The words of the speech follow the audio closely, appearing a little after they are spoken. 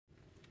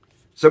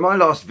So my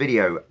last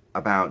video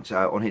about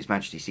on His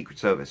Majesty's Secret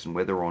Service and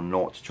whether or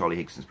not Charlie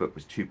Higson's book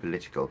was too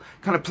political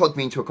kind of plugged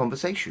me into a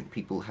conversation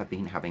people have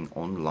been having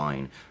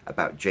online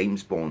about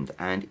James Bond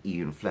and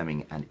Ian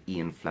Fleming and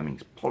Ian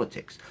Fleming's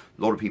politics.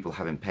 A lot of people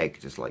have him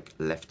pegged as like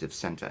left of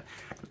centre.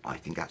 I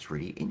think that's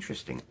really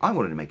interesting. I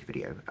wanted to make a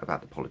video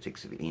about the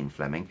politics of Ian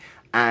Fleming,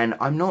 and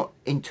I'm not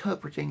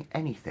interpreting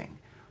anything.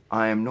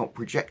 I am not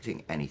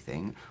projecting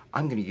anything.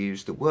 I'm going to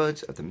use the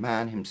words of the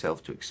man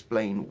himself to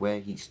explain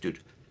where he stood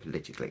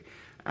politically.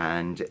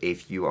 And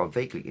if you are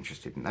vaguely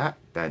interested in that,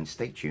 then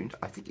stay tuned.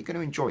 I think you're going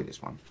to enjoy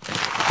this one.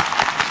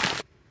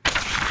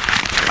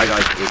 Hi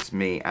guys, it's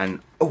me,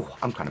 and oh,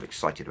 I'm kind of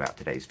excited about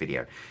today's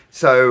video.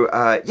 So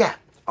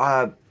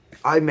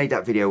I made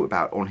that video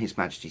about on His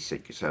Majesty's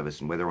Secret Service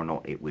and whether or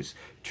not it was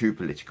too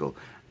political,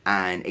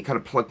 and it kind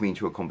of plugged me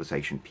into a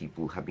conversation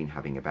people have been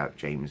having about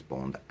James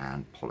Bond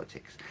and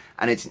politics.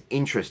 And it's an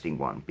interesting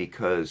one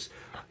because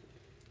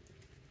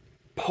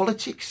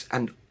politics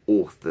and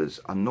authors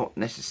are not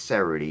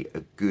necessarily a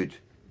good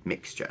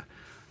mixture,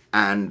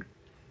 and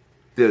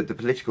the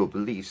political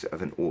beliefs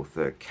of an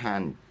author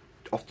can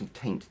often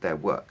taint their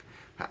work.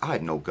 I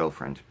had an old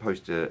girlfriend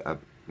post a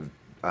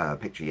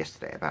picture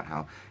yesterday about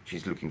how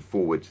she's looking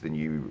forward to the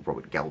new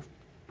Robert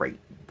Galbraith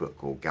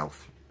book, or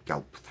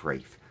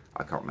Galbraith,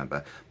 I can't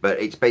remember, but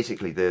it's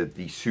basically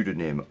the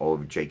pseudonym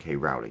of J.K.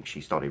 Rowling.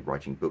 She started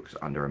writing books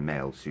under a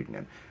male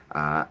pseudonym,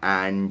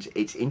 and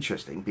it's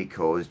interesting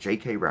because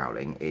J.K.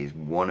 Rowling is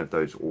one of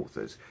those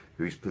authors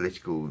whose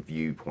political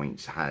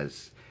viewpoints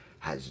has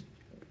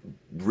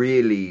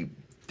really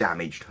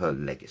damaged her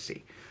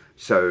legacy.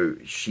 So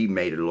she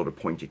made a lot of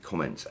pointed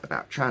comments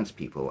about trans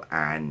people,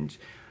 and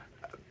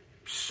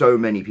so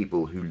many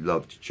people who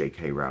loved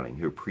J.K. Rowling,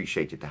 who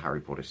appreciated the Harry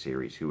Potter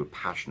series, who were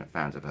passionate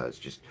fans of hers,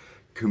 just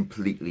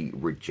completely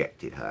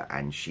rejected her,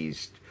 and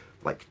she's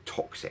like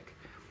toxic.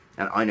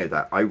 And I know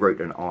that. I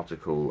wrote an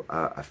article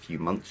a few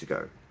months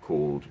ago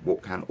called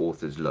 "What Can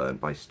Authors Learn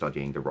by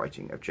Studying the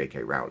Writing of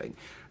J.K. Rowling?"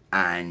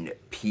 and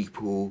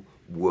people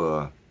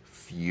were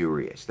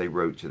furious. They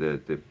wrote to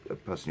the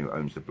person who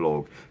owns the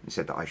blog and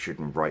said that I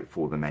shouldn't write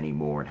for them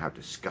anymore and how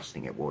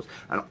disgusting it was.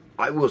 And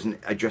I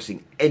wasn't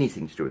addressing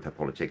anything to do with her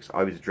politics.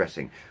 I was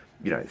addressing,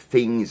 you know,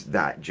 things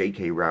that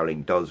J.K.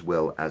 Rowling does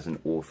well as an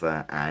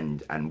author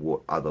and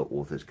what other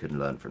authors can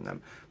learn from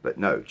them. But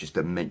no, just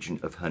a mention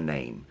of her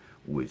name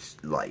was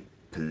like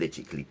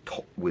politically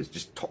was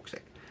just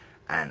toxic.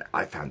 And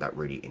I found that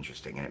really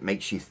interesting, and it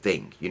makes you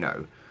think, you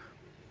know,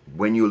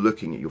 when you're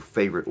looking at your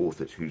favorite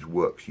authors whose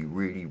works you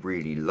really,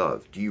 really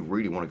love, do you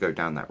really want to go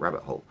down that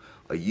rabbit hole?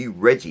 Are you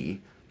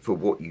ready for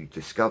what you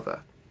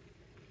discover?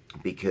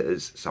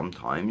 Because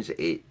sometimes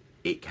it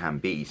can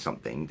be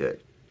something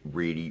that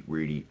really,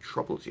 really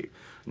troubles you.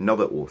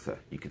 Another author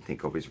you can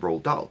think of is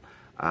Roald Dahl.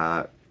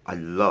 I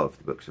love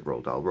the books of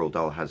Roald Dahl. Roald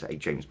Dahl has a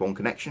James Bond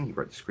connection. He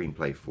wrote the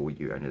screenplay for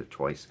You Only Live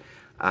Twice.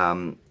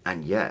 And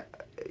yeah,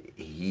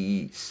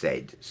 he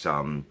said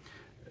some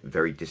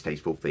very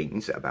distasteful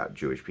things about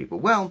Jewish people.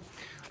 Well,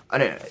 I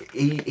don't know,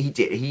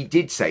 he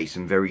did say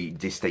some very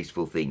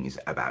distasteful things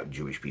about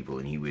Jewish people,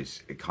 and he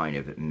was kind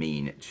of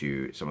mean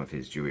to some of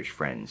his Jewish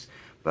friends,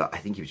 but I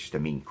think he was just a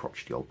mean,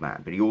 crotchety old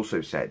man. But he also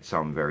said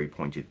some very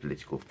pointed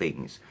political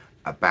things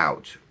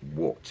about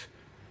what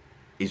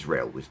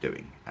Israel was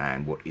doing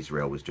and what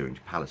Israel was doing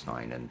to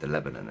Palestine and the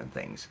Lebanon and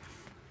things,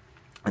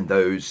 and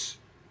those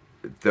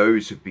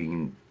have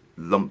been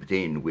lumped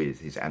in with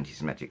his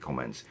anti-Semitic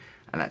comments.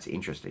 And that's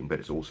interesting, but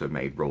it's also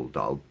made Roald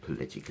Dahl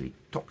politically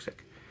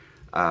toxic.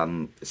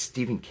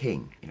 Stephen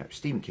King, you know,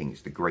 Stephen King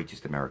is the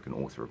greatest American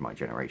author of my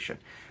generation.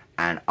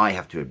 And I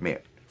have to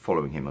admit,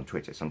 following him on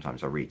Twitter,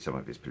 sometimes I read some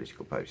of his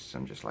political posts.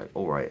 I'm just like,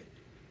 all right,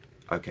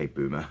 okay,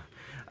 boomer.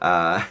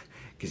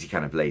 Because he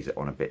kind of lays it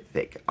on a bit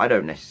thick. I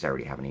don't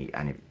necessarily have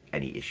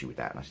any issue with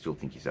that, and I still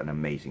think he's an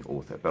amazing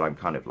author. But I'm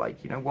kind of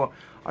like, you know what?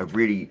 I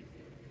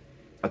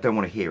don't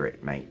want to hear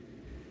it, mate.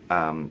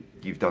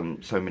 You've done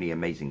so many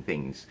amazing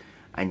things,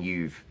 and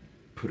you've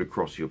put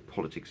across your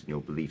politics and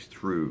your beliefs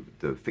through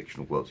the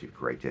fictional worlds you've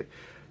created.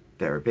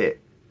 They're a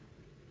bit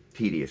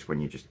tedious when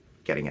you're just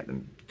getting at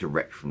them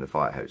direct from the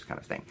fire hose kind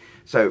of thing.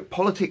 So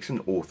politics and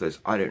authors,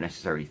 I don't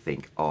necessarily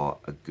think are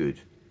a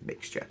good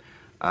mixture.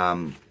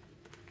 But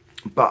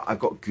I've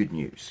got good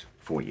news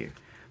for you,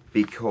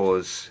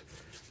 because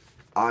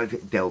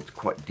I've delved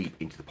quite deep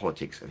into the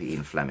politics of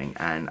Ian Fleming,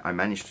 and I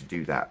managed to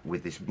do that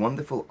with this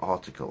wonderful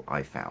article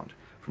I found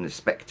from The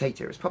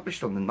Spectator. It was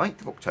published on the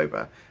 9th of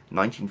October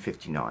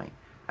 1959,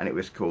 and it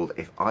was called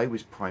 "If I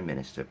Was Prime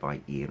Minister"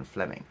 by Ian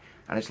Fleming.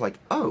 And it's like,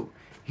 oh,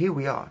 here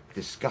we are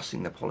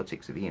discussing the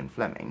politics of Ian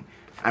Fleming,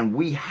 and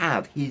we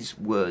have his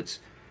words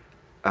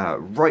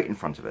right in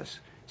front of us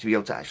to be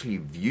able to actually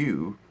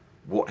view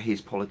what his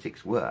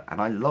politics were.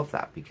 And I love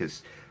that,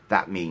 because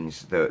that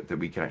means that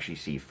we can actually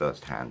see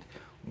firsthand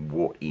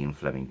what Ian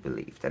Fleming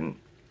believed. And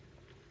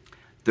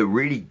the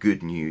really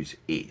good news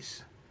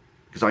is,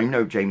 because I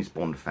know James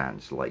Bond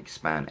fans like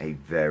span a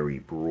very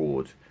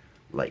broad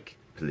like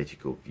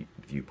political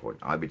viewpoint.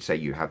 I would say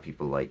you have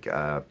people like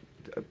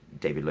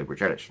David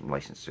Lowbridge-Ellis from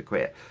License to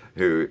Queer,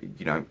 who,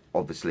 you know,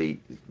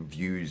 obviously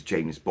views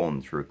James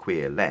Bond through a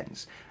queer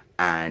lens,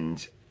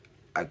 and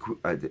a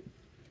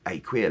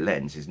queer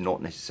lens is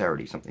not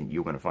necessarily something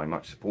you're going to find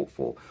much support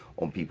for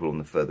on people on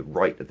the further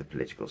right of the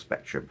political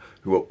spectrum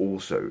who are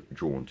also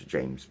drawn to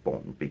James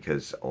Bond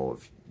because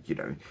of, you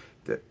know,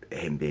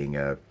 him being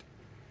a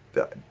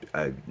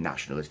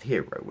nationalist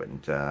hero,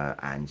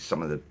 and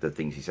some of the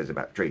things he says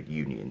about trade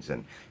unions,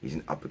 and he's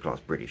an upper class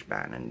British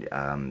man,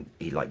 and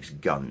he likes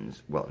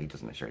guns. Well, he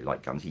doesn't necessarily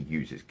like guns, he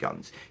uses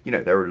guns. You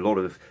know, there are a lot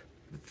of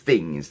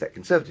things that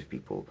conservative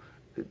people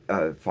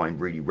find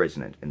really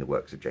resonant in the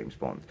works of James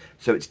Bond.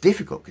 So it's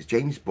difficult because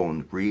James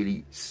Bond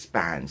really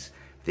spans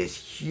this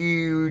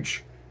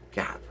huge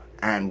gap,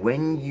 and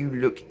when you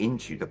look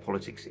into the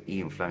politics of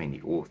Ian Fleming,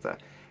 the author,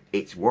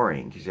 it's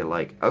worrying because you're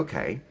like,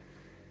 okay,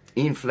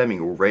 Ian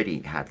Fleming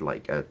already had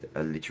like a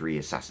literary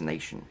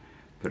assassination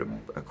put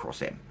across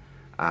him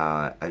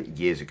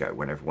years ago,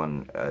 when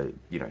everyone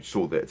you know,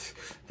 saw that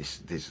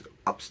this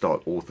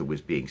upstart author was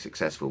being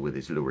successful with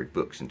his lurid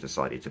books and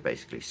decided to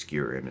basically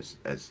skewer him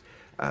as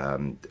a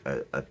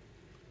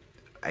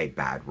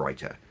bad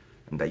writer.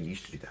 And they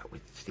used to do that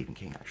with Stephen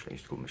King, actually. They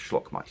used to call him a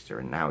Schlockmeister,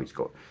 and now he's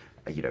got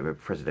you know, a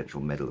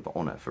Presidential Medal of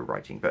Honor for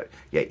writing. But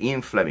yeah,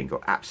 Ian Fleming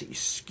got absolutely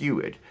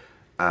skewered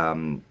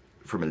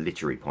from a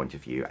literary point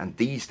of view, and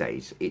these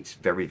days it's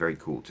very, very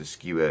cool to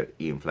skewer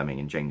Ian Fleming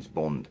and James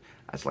Bond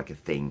as like a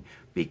thing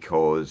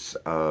because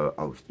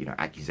of, you know,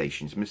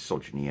 accusations of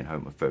misogyny and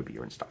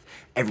homophobia and stuff.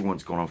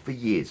 Everyone's gone on for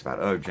years about,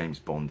 oh, James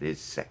Bond is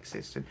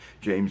sexist, and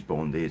James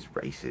Bond is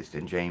racist,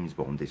 and James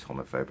Bond is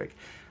homophobic,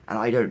 and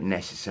I don't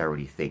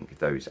necessarily think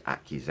those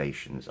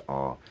accusations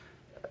are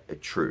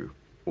true.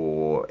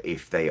 Or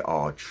if they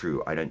are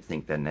true, I don't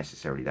think they're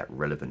necessarily that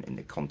relevant in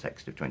the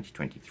context of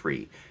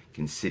 2023,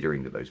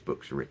 considering that those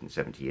books were written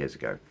 70 years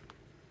ago.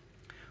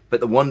 But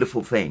the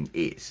wonderful thing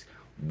is,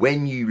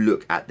 when you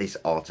look at this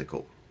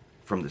article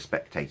from The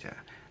Spectator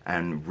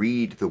and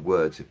read the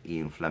words of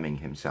Ian Fleming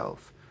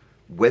himself,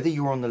 whether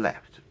you're on the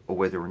left or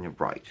whether you're on the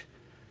right,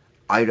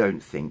 I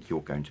don't think you're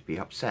going to be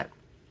upset.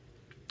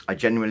 I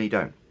genuinely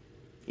don't.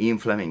 Ian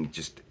Fleming,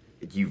 just,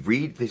 you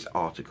read this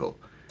article,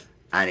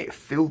 and it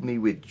filled me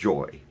with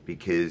joy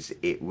because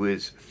it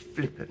was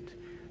flippant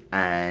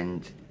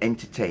and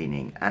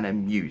entertaining and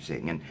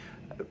amusing, and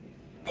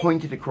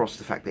pointed across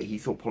the fact that he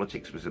thought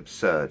politics was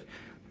absurd,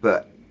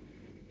 but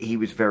he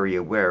was very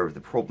aware of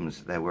the problems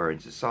that there were in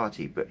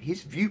society. But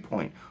his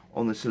viewpoint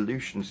on the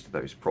solutions to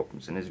those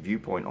problems, and his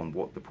viewpoint on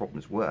what the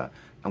problems were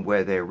and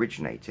where they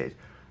originated,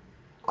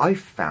 I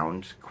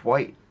found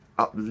quite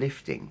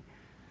uplifting.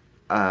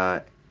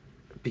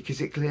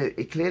 Because it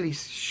clearly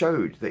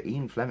showed that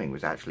Ian Fleming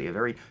was actually a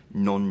very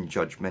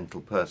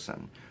non-judgmental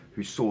person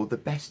who saw the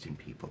best in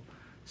people.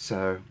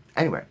 So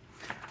anyway,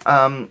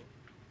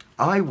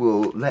 I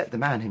will let the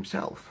man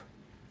himself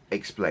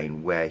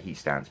explain where he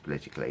stands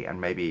politically,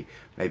 and maybe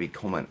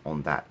comment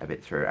on that a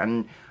bit through.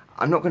 And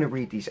I'm not going to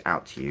read these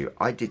out to you.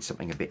 I did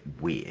something a bit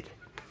weird.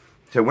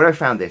 So when I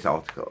found this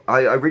article,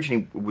 I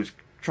originally was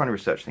trying to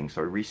research things,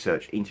 so I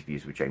researched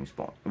interviews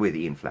with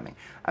Ian Fleming,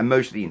 and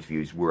most of the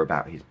interviews were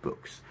about his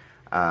books.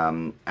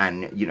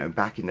 And, you know,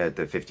 back in the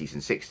 50s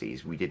and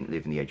 60s, we didn't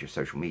live in the age of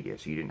social media,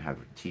 so you didn't have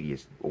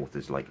tedious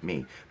authors like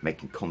me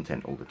making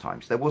content all the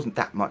time. So there wasn't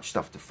that much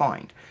stuff to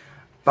find.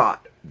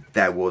 But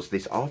there was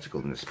this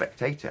article in The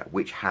Spectator,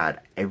 which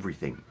had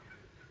everything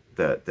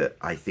that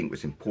I think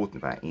was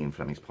important about Ian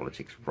Fleming's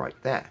politics right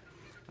there.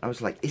 And I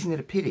was like, isn't it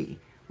a pity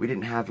we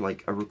didn't have,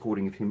 like, a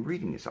recording of him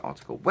reading this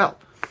article? Well,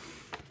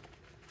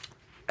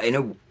 you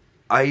know,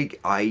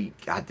 I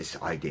had this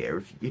idea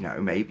of, you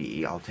know,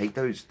 maybe I'll take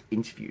those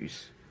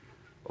interviews,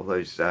 or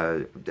those,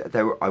 I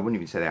wouldn't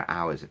even say they're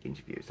hours of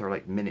interviews, they're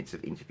like minutes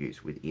of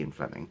interviews with Ian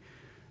Fleming,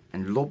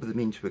 and lob them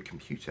into a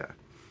computer,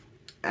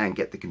 and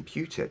get the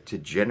computer to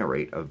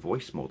generate a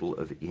voice model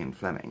of Ian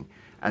Fleming,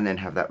 and then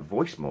have that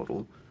voice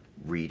model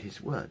read his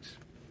words.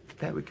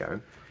 There we go.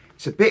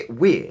 It's a bit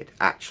weird,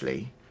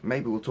 actually.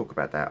 Maybe we'll talk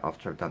about that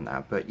after I've done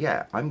that, but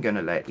yeah, I'm going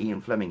to let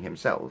Ian Fleming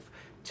himself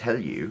tell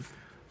you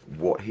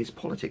what his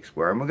politics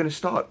were, and we're going to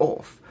start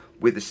off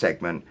with a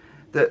segment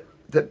that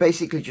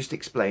basically just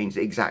explains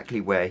exactly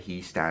where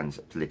he stands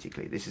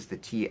politically. This is the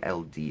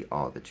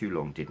TLDR, the too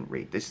long didn't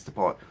read. This is the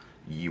part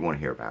you want to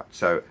hear about.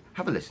 So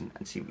have a listen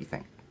and see what you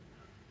think.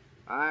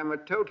 I'm a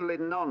totally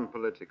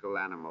non-political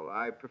animal.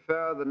 I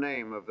prefer the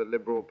name of the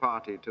Liberal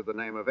Party to the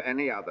name of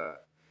any other,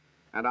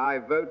 and I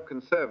vote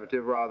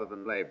Conservative rather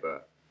than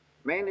Labour.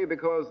 Mainly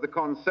because the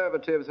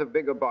Conservatives have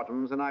bigger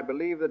bottoms, and I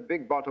believe that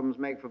big bottoms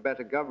make for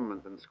better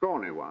government than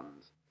scrawny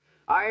ones.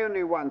 I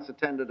only once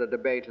attended a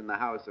debate in the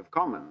House of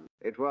Commons.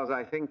 It was,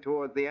 I think,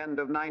 toward the end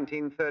of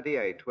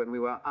 1938, when we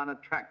were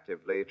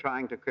unattractively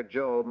trying to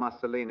cajole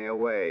Mussolini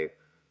away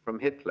from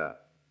Hitler.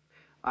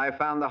 I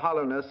found the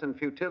hollowness and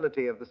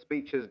futility of the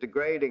speeches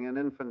degrading and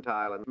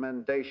infantile, and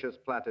mendacious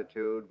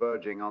platitude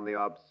verging on the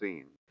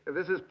obscene. If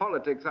this is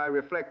politics, I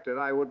reflected,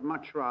 I would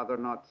much rather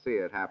not see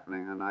it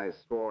happening, and I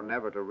swore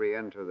never to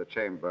re-enter the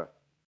chamber.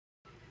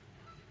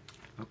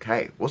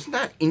 Okay, wasn't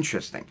that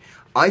interesting?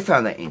 I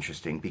found that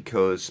interesting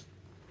because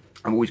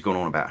I've always gone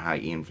on about how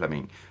Ian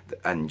Fleming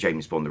and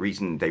James Bond, the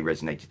reason they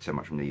resonated so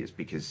much with me is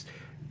because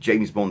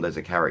James Bond as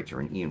a character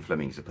and Ian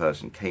Fleming as a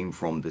person came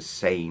from the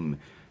same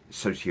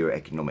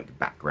socioeconomic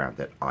background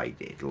that I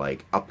did,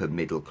 like upper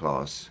middle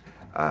class,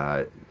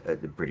 the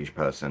British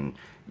person.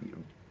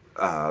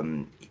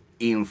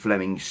 Ian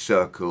Fleming's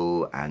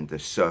circle and the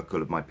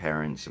circle of my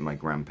parents and my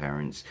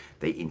grandparents,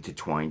 they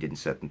intertwined in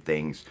certain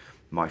things.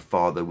 My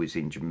father was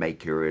in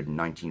Jamaica in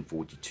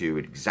 1942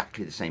 at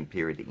exactly the same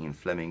period that Ian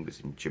Fleming was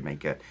in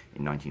Jamaica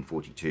in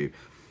 1942.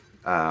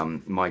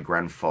 My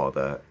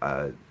grandfather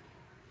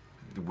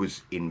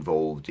was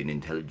involved in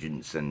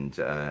intelligence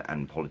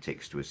and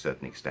politics to a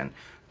certain extent,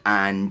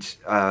 and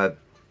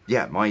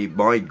yeah,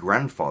 my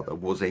grandfather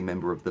was a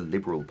member of the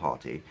Liberal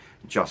Party,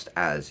 just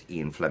as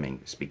Ian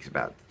Fleming speaks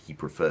about. He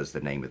prefers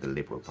the name of the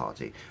Liberal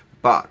Party,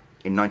 but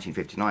in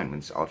 1959, when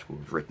this article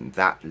was written,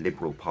 that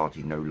Liberal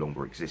Party no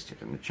longer existed,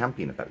 and the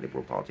champion of that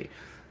Liberal Party,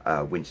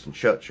 Winston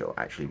Churchill,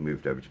 actually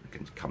moved over to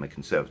become a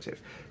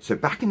Conservative. So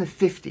back in the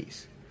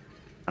 50s,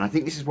 and I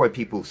think this is why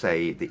people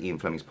say that Ian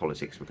Fleming's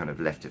politics were kind of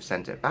left of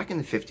centre. Back in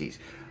the 50s,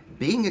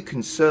 being a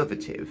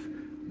Conservative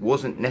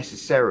wasn't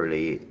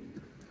necessarily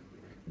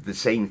the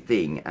same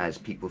thing as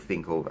people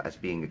think of as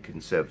being a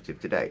Conservative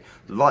today.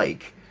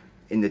 Like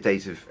in the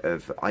days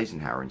of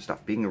Eisenhower and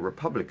stuff, being a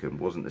Republican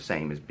wasn't the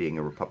same as being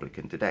a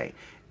Republican today.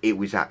 It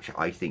was actually,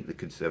 I think the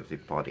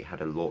Conservative Party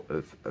had a lot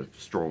of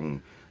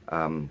strong,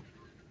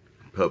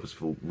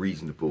 purposeful,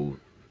 reasonable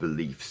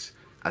beliefs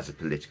as a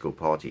political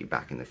party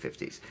back in the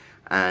 50s.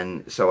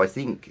 And so I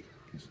think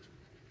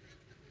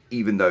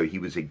even though he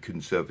was a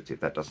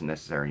Conservative, that doesn't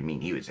necessarily mean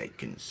he was a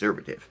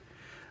Conservative.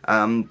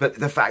 But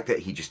the fact that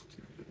he just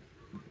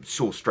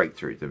saw straight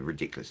through the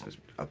ridiculousness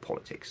of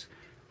politics,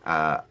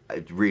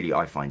 really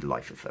I find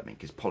life affirming,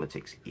 because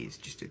politics is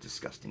just a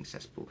disgusting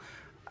cesspool.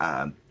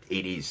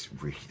 It is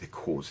really the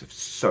cause of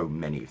so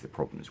many of the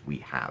problems we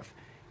have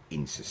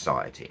in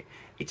society.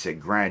 It's a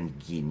grand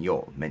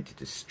guignol meant to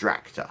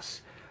distract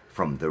us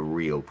from the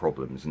real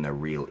problems and the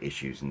real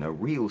issues and the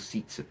real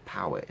seats of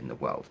power in the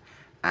world.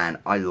 And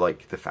I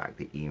like the fact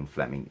that Ian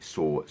Fleming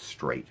saw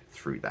straight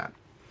through that.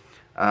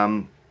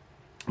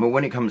 Well,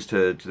 when it comes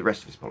to the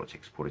rest of his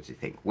politics, what did he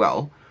think?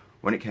 Well,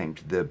 when it came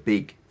to the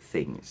big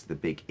things, the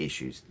big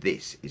issues,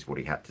 this is what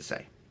he had to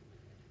say.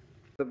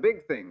 The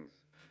big things.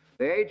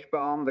 The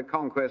H-bomb, the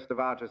conquest of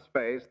outer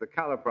space, the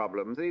color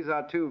problems, these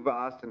are too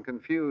vast and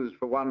confused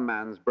for one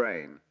man's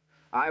brain.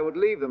 I would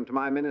leave them to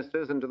my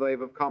ministers and to the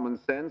wave of common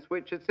sense,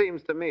 which it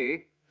seems to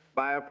me,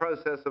 by a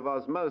process of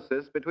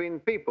osmosis between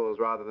peoples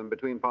rather than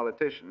between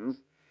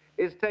politicians,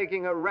 is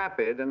taking a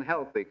rapid and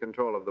healthy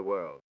control of the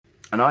world.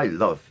 And I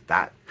love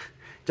that,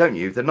 don't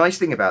you? The nice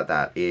thing about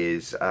that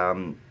is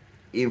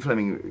Ian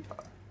Fleming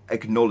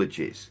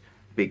acknowledges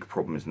big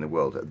problems in the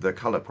world. The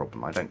colour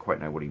problem, I don't quite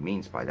know what he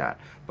means by that,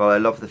 but I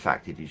love the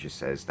fact that he just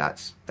says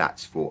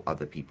that's for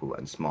other people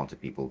and smarter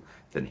people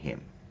than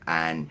him.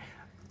 And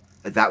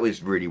that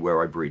was really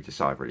where I breathed a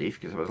sigh of relief,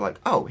 because I was like,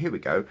 oh, here we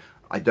go.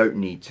 I don't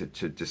need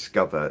to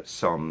discover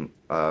some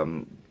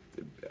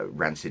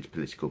rancid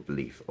political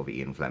belief of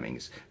Ian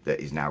Fleming's that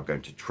is now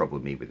going to trouble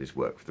me with his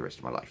work for the rest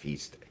of my life.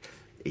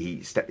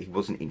 He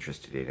wasn't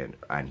interested in it,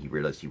 and he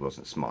realised he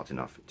wasn't smart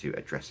enough to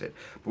address it.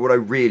 But what I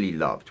really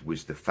loved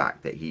was the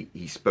fact that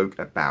he spoke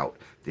about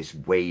this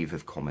wave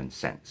of common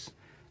sense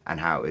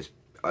and how it's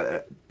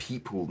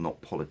people,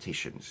 not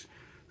politicians,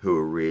 who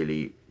are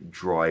really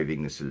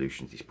driving the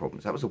solutions to these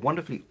problems. That was a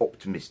wonderfully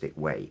optimistic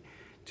way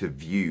to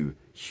view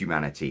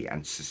humanity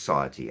and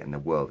society and the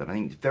world. And I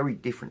think it's very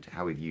different to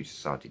how we view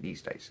society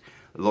these days.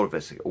 A lot of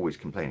us are always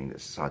complaining that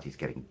society is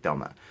getting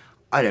dumber.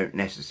 I don't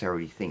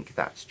necessarily think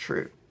that's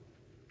true.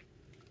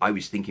 I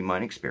was thinking my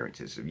own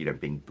experiences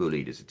of, being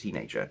bullied as a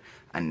teenager.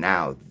 And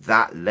now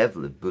that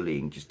level of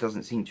bullying just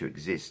doesn't seem to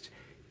exist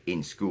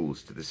in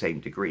schools to the same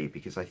degree,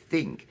 because I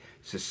think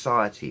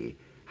society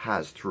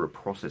has, through a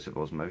process of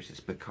osmosis,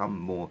 become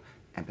more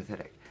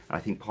empathetic. And I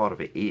think part of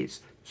it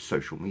is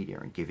social media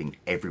and giving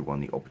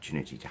everyone the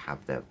opportunity to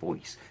have their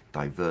voice,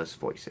 diverse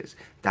voices.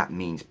 That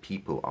means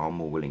people are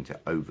more willing to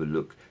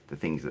overlook the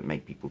things that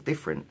make people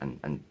different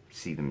and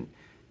see them,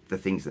 the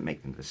things that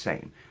make them the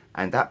same.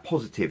 And that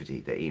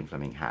positivity that Ian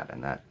Fleming had,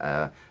 and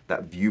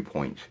that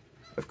viewpoint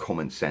of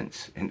common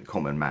sense in the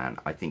common man,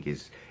 I think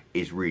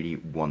is really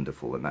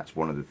wonderful. And that's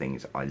one of the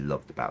things I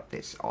loved about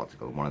this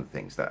article, one of the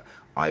things that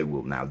I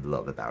will now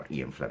love about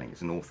Ian Fleming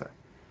as an author.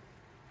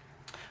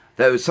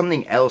 There was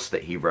something else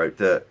that he wrote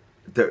that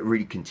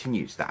really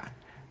continues that.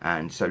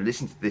 And so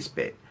listen to this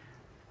bit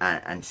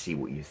and see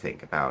what you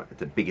think about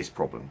the biggest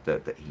problem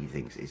that he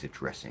thinks is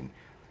addressing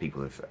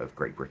people of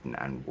Great Britain,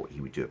 and what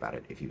he would do about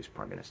it if he was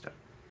Prime Minister.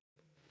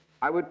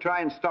 I would try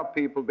and stop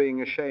people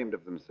being ashamed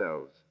of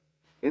themselves.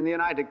 In the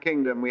United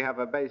Kingdom, we have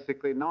a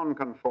basically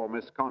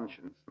non-conformist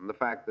conscience, and the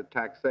fact that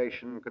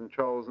taxation,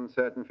 controls, and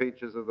certain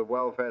features of the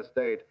welfare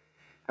state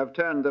have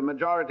turned the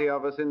majority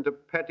of us into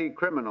petty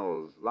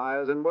criminals,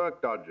 liars, and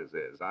work dodgers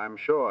is, I'm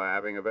sure,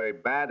 having a very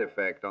bad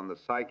effect on the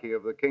psyche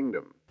of the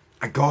kingdom.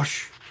 And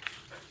gosh,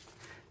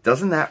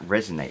 Doesn't that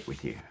resonate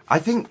with you? I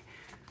think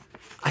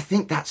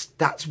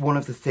that's one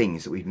of the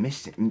things that we've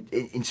missed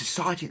in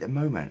society at the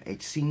moment.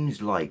 It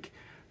seems like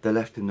the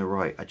left and the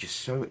right are just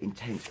so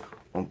intent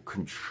on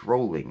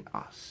controlling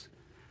us,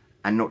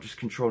 and not just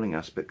controlling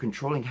us, but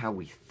controlling how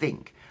we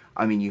think.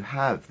 I mean, you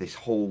have this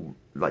whole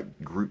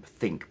like group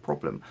think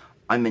problem.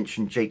 I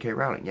mentioned J.K.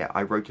 Rowling. Yeah,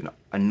 I wrote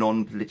a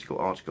non-political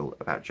article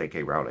about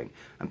J.K. Rowling,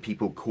 and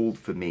people called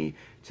for me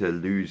to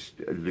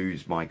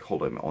lose my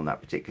column on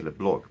that particular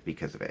blog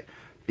because of it,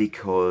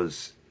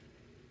 because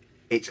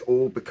it's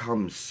all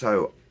become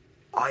so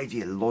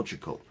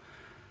ideological.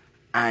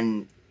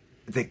 And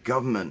the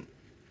government,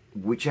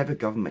 whichever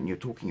government you're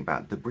talking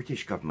about, the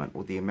British government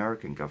or the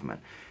American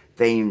government,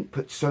 they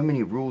put so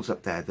many rules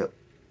up there that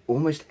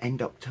almost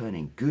end up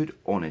turning good,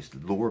 honest,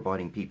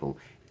 law-abiding people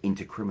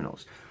into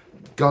criminals.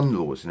 Gun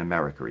laws in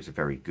America is a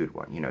very good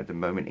one. You know, the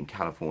moment in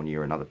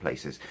California and other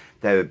places,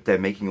 they're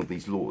making all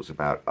these laws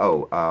about,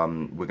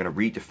 we're going to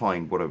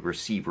redefine what a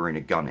receiver in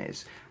a gun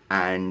is.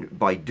 And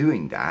by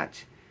doing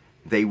that,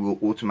 they will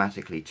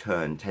automatically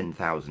turn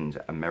 10,000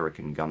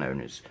 American gun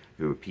owners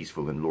who are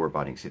peaceful and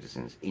law-abiding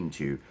citizens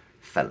into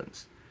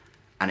felons.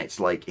 And it's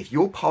like, if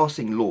you're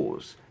passing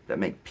laws that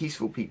make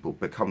peaceful people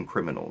become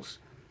criminals,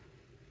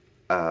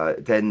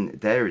 then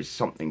there is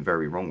something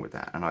very wrong with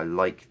that. And I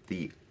like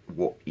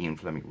what Ian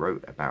Fleming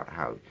wrote about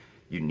how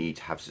you need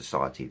to have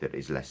society that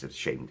is less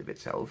ashamed of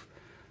itself,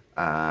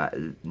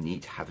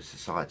 need to have a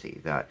society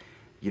that,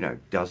 you know,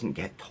 doesn't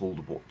get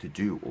told what to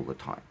do all the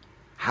time.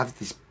 Have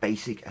this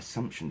basic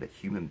assumption that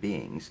human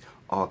beings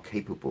are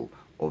capable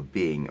of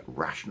being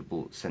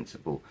rational,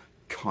 sensible,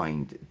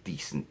 kind,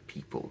 decent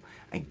people,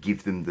 and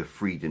give them the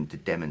freedom to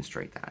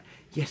demonstrate that.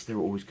 Yes, there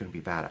are always going to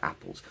be bad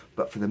apples,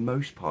 but for the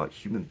most part,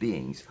 human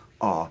beings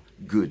are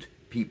good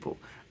people.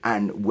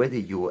 And whether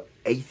you're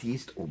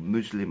atheist or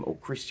Muslim or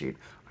Christian,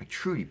 I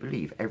truly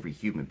believe every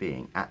human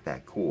being at their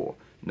core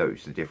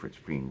knows the difference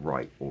between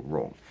right or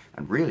wrong.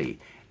 And really,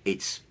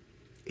 it's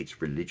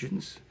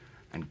religions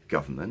and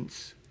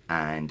governments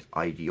and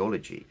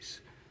ideologies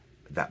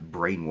that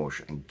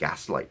brainwash and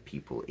gaslight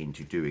people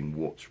into doing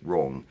what's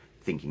wrong,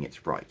 thinking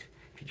it's right.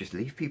 If you just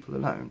leave people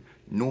alone,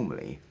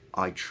 normally,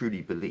 I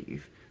truly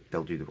believe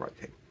they'll do the right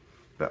thing.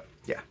 But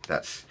yeah,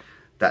 that's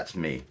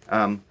me.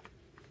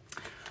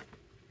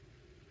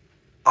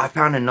 I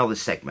found another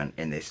segment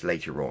in this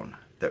later on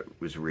that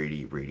was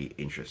really, really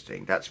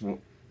interesting. That's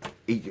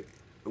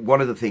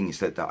one of the things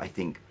that I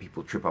think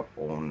people trip up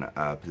on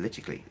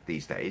politically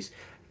these days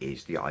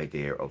is the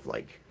idea of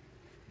like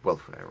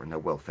welfare and a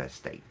welfare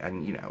state.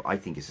 And, you know, I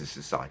think as a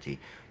society,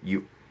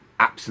 you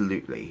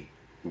absolutely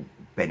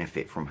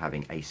benefit from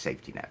having a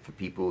safety net for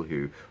people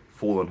who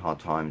fall on hard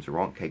times or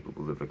aren't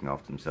capable of looking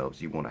after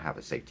themselves. You want to have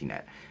a safety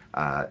net,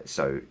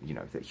 so you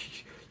know that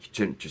you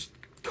shouldn't just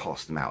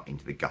cast them out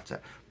into the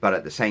gutter. But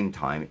at the same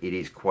time, it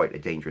is quite a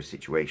dangerous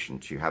situation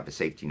to have a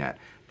safety net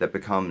that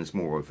becomes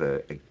more of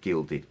a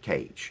gilded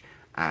cage.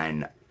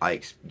 And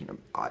I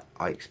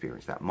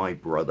experienced that. My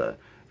brother,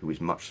 who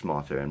was much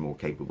smarter and more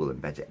capable and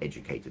better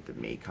educated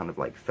than me, kind of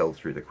like fell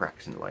through the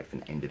cracks in life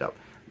and ended up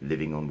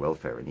living on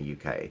welfare in the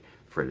UK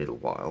for a little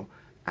while.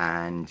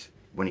 And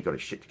when he got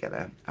his shit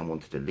together and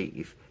wanted to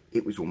leave,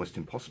 it was almost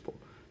impossible.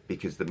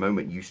 Because the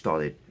moment you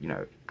started, you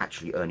know,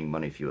 actually earning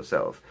money for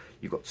yourself,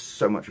 you got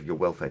so much of your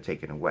welfare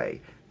taken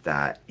away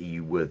that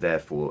you were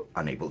therefore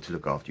unable to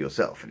look after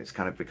yourself. And it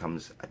kind of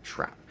becomes a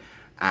trap.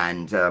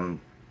 And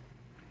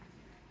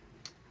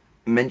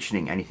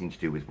mentioning anything to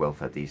do with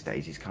welfare these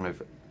days is kind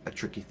of a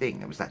tricky thing.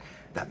 There was that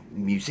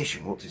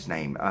musician, what's his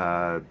name?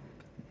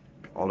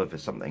 Oliver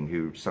something,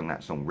 who sung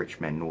that song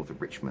Rich Men North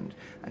of Richmond,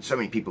 and so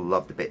many people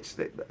loved the bits,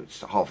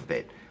 half of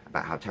it,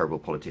 about how terrible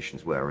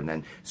politicians were, and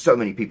then so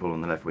many people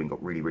on the left wing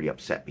got really, really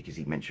upset because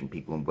he mentioned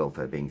people on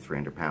welfare being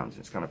 £300. And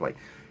it's kind of like,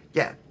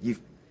 yeah,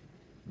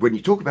 when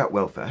you talk about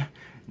welfare,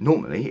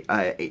 normally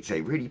it's a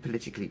really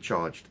politically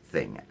charged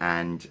thing,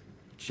 and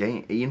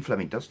Ian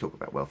Fleming does talk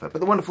about welfare, but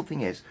the wonderful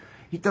thing is,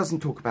 he doesn't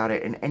talk about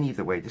it in any of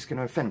the way that's going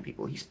to offend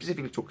people. He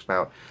specifically talks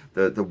about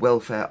the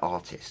welfare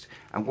artist.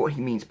 And what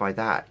he means by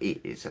that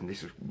is, and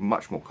this is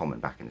much more common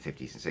back in the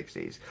 50s and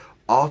 60s,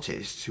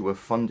 artists who are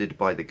funded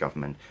by the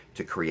government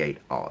to create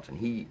art. And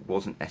he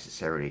wasn't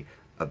necessarily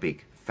a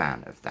big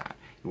fan of that.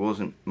 He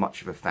wasn't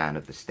much of a fan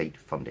of the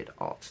state-funded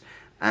arts.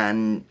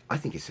 And I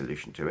think his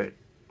solution to it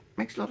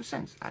makes a lot of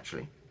sense,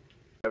 actually.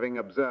 Having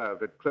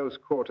observed at close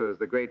quarters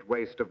the great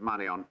waste of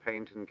money on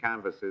paint and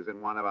canvases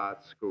in one of our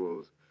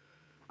schools,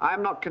 I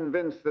am not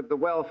convinced that the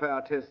welfare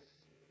artists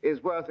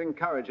is worth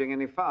encouraging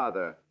any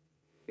farther.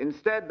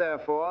 Instead,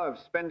 therefore, of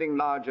spending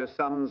larger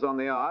sums on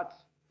the arts,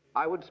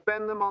 I would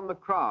spend them on the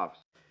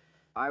crafts.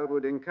 I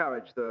would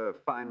encourage the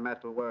fine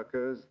metal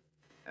workers,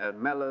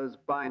 mellers,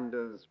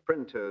 binders,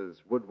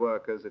 printers,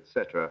 woodworkers,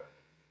 etc.,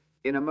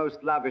 in a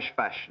most lavish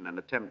fashion, and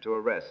attempt to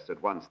arrest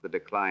at once the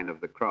decline of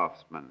the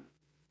craftsman,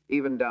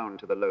 even down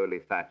to the lowly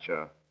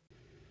thatcher.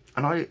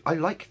 And I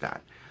like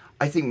that.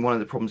 I think one of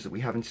the problems that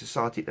we have in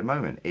society at the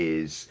moment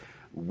is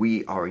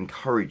we are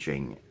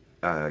encouraging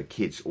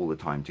kids all the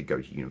time to go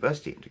to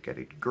university and to get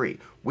a degree,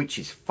 which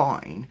is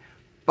fine,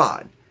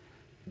 but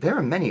there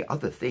are many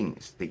other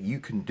things that you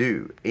can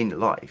do in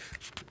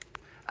life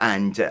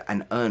and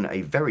earn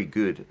a very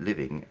good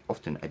living,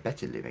 often a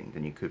better living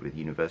than you could with a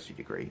university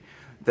degree,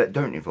 that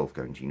don't involve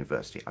going to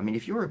university. I mean,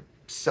 if you're a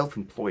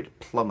self-employed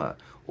plumber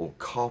or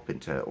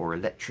carpenter or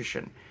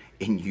electrician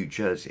in New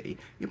Jersey,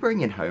 you're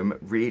bringing home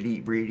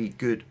really, really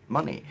good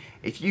money.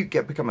 If you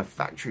become a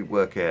factory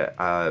worker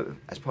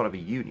as part of a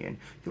union,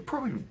 you're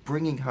probably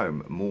bringing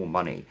home more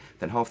money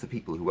than half the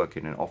people who work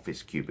in an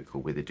office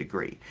cubicle with a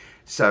degree.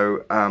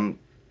 So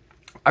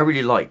I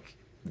really like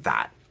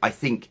that. I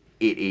think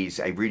it is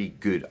a really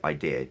good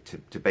idea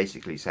to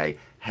basically say,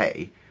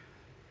 hey,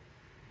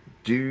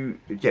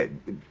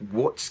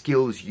 what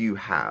skills you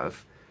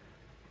have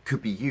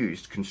could be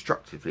used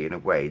constructively in a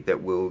way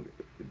that will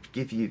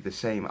give you the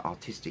same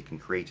artistic and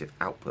creative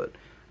output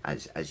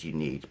as you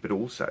need, but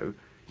also,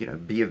 you know,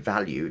 be of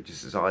value to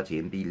society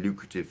and be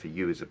lucrative for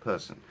you as a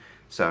person.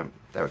 So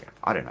there we go.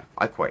 I don't know.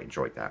 I quite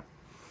enjoyed that.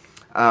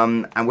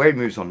 And where he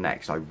moves on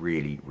next, I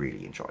really,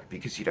 really enjoyed,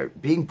 because, you know,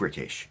 being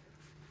British,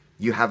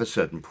 you have a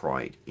certain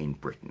pride in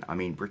Britain. I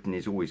mean, Britain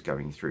is always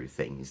going through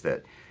things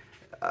that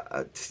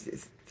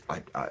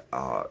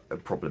are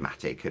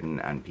problematic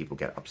and people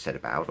get upset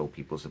about, or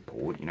people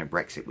support. You know,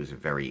 Brexit was a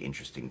very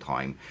interesting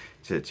time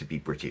to be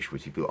British,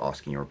 with people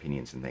asking your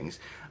opinions and things.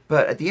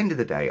 But at the end of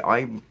the day,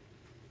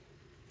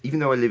 even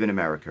though I live in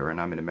America and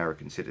I'm an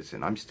American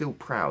citizen, I'm still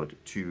proud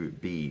to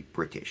be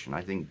British. And I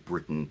think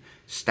Britain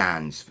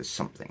stands for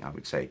something. I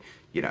would say,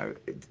 you know,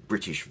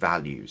 British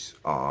values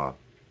are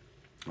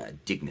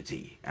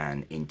dignity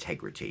and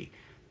integrity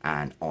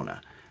and honour,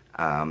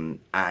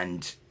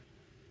 and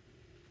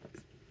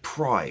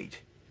pride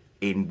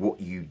in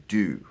what you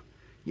do.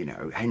 You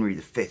know, Henry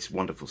V's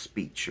wonderful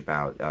speech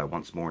about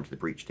once more into the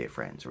breach, dear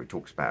friends, where he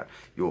talks about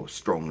your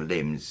strong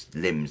limbs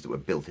that were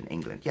built in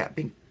England. Yeah,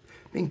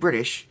 being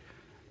British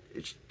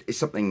is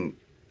something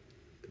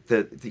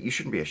that you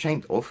shouldn't be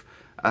ashamed of,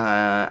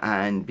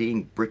 and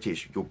being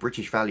British, your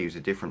British values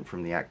are different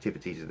from the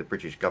activities of the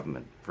British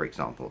government, for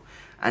example.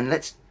 And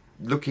let's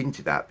look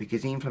into that,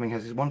 because Ian Fleming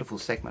has this wonderful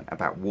segment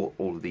about what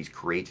all of these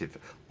creative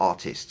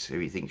artists who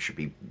he thinks should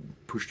be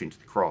pushed into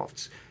the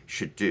crafts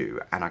should do,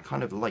 and I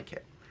kind of like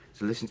it.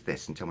 So listen to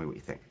this and tell me what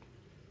you think.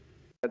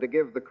 To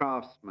give the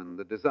craftsman,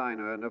 the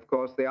designer, and of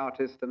course the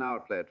artist an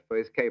outlet for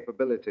his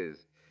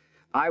capabilities.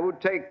 I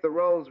would take the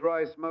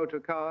Rolls-Royce motor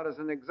car as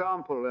an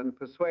example and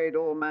persuade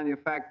all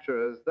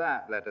manufacturers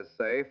that, let us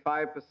say,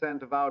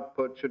 5% of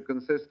output should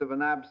consist of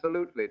an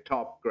absolutely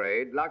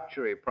top-grade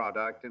luxury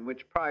product in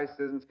which price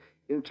is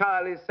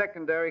entirely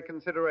secondary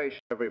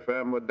consideration. Every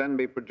firm would then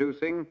be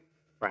producing,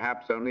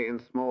 perhaps only in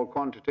small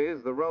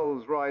quantities, the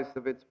Rolls-Royce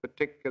of its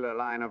particular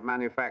line of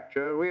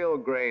manufacture, real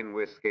grain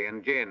whiskey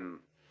and gin,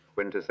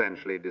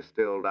 quintessentially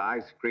distilled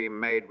ice cream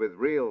made with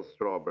real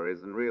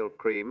strawberries and real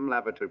cream,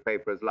 lavatory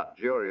paper as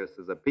luxurious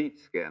as a peach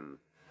skin,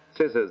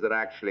 scissors that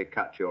actually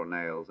cut your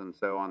nails, and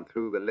so on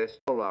through the list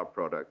of all our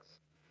products.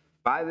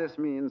 By this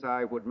means,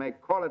 I would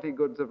make quality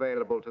goods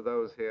available to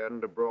those here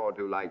and abroad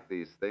who like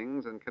these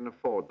things and can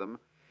afford them,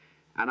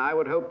 and I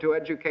would hope to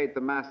educate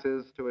the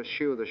masses to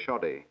eschew the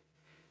shoddy.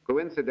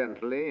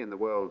 Coincidentally, in the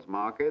world's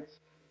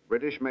markets,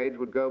 British made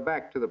would go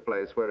back to the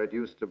place where it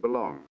used to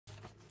belong.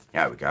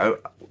 There we go.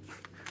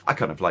 I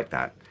kind of like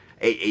that.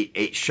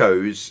 It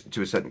shows,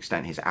 to a certain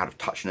extent, his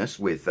out-of-touchness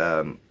with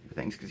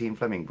things, because Ian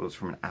Fleming was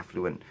from an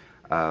affluent,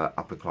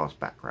 upper-class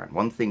background.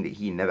 One thing that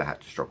he never had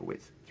to struggle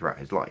with throughout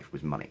his life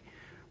was money,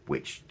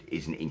 which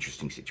is an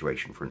interesting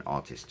situation for an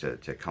artist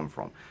to come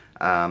from.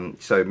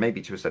 So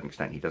maybe to a certain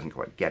extent he doesn't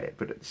quite get it,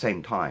 but at the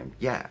same time,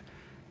 yeah,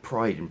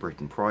 pride in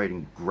Britain, pride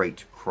in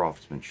great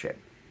craftsmanship.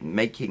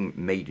 Making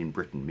made in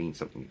Britain means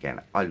something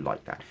again. I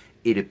like that.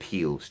 It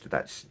appeals to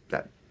that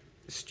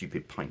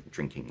stupid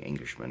pint-drinking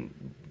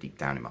Englishman deep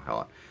down in my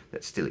heart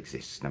that still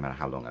exists no matter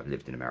how long I've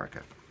lived in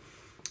America.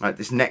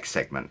 This next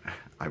segment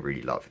I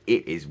really love.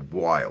 It is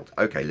wild.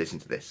 Okay, listen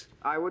to this.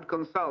 I would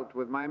consult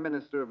with my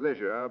Minister of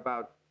Leisure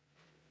about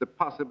the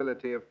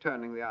possibility of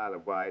turning the Isle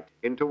of Wight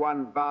into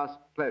one vast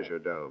pleasure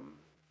dome.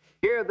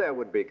 Here there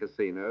would be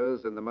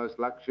casinos and the most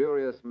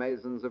luxurious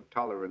masons of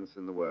tolerance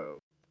in the world.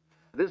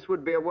 This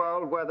would be a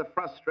world where the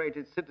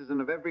frustrated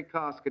citizen of every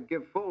class could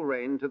give full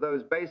rein to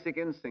those basic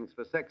instincts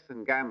for sex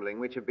and gambling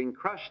which have been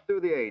crushed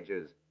through the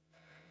ages.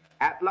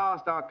 At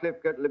last, our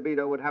Clipgut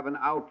libido would have an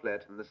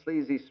outlet, and the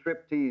sleazy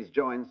striptease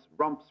joints,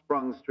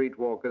 romp-sprung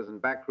streetwalkers,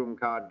 and backroom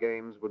card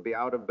games would be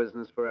out of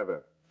business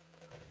forever.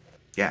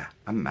 Yeah,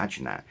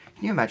 imagine that.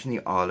 Can you imagine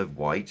the Isle of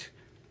Wight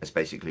as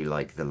basically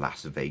like the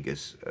Las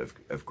Vegas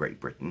of Great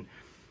Britain?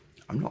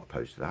 I'm not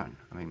opposed to that.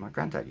 I mean, my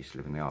granddad used to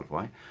live in the Isle of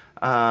Wight.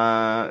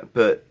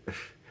 But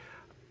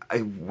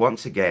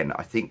once again,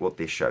 I think what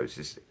this shows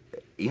is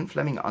Ian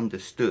Fleming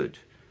understood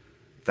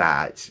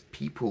that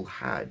people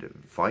had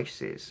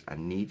vices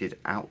and needed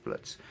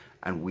outlets,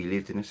 and we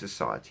lived in a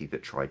society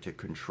that tried to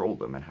control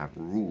them and have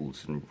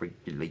rules and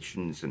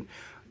regulations, and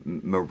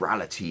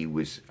morality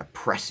was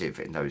oppressive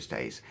in those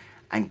days.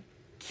 And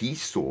he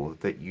saw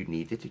that you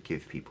needed to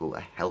give people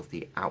a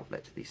healthy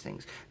outlet to these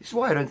things. This is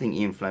why I don't think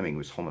Ian Fleming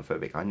was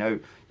homophobic. I know,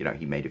 you know,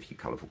 he made a few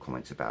colourful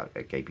comments about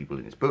gay people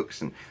in his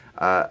books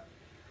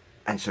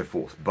and so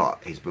forth,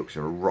 but his books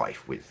are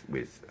rife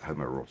with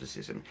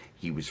homoeroticism.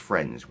 He was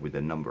friends with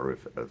a number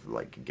of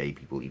like gay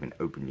people, even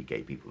openly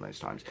gay people in those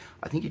times.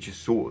 I think he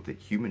just saw that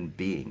human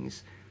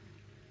beings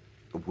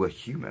were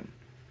human,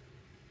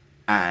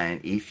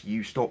 and if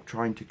you stop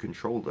trying to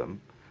control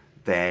them,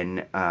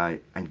 then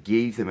and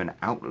gave them an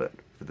outlet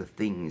for the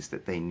things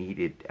that they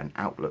needed an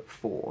outlet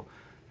for,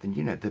 then,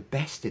 you know, the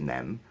best in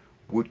them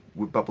would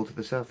bubble to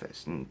the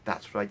surface. And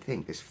that's what I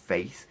think. This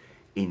faith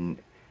in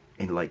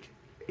like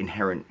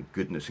inherent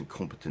goodness and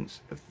competence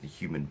of the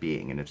human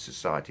being and of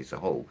society as a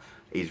whole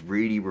is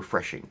really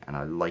refreshing, and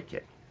I like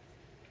it.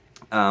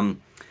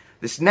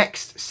 This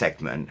next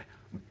segment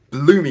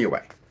blew me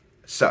away.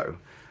 So,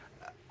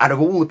 out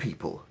of all the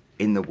people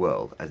in the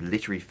world as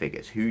literary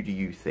figures, who do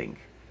you think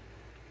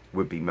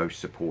would be most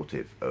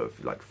supportive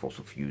of like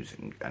fossil fuels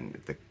and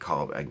the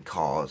car and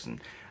cars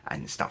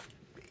and stuff?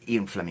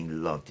 Ian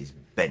Fleming loved his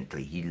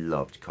Bentley. He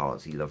loved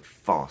cars. He loved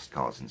fast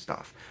cars and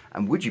stuff.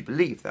 And would you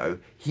believe, though,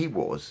 he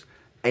was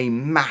a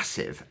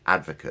massive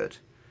advocate,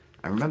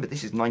 and remember,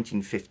 this is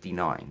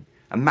 1959,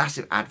 a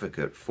massive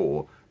advocate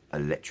for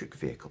electric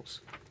vehicles.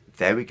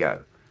 There we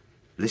go.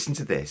 Listen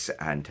to this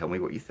and tell me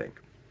what you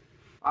think.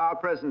 Our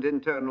present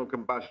internal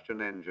combustion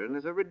engine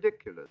is a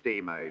ridiculous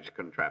steam-age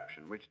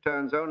contraption which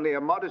turns only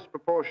a modest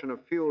proportion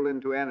of fuel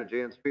into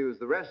energy and spews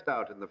the rest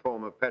out in the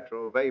form of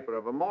petrol vapor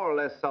of a more or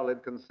less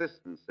solid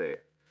consistency.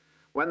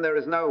 When there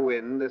is no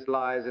wind, this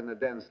lies in a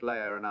dense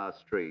layer in our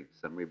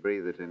streets, and we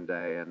breathe it in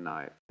day and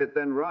night. It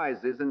then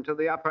rises into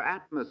the upper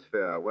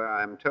atmosphere, where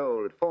I am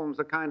told it forms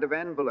a kind of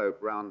envelope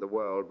round the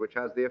world which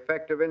has the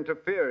effect of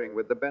interfering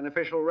with the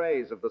beneficial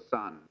rays of the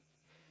sun.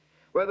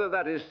 Whether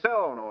that is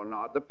so or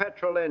not, the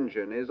petrol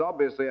engine is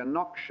obviously a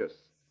noxious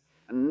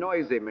and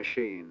noisy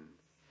machine,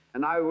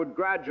 and I would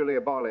gradually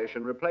abolish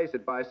and replace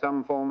it by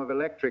some form of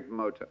electric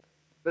motor.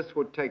 This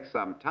would take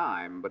some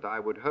time, but I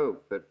would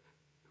hope that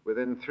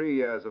within 3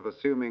 years of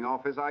assuming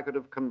office, I could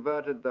have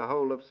converted the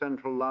whole of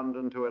central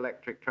London to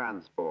electric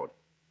transport.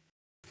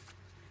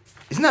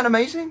 Isn't that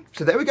amazing?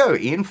 So there we go.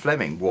 Ian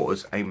Fleming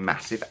was a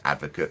massive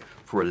advocate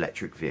for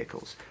electric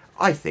vehicles.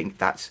 I think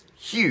that's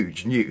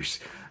huge news.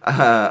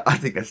 I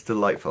think that's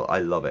delightful. I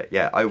love it.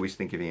 Yeah, I always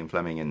think of Ian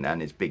Fleming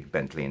and his big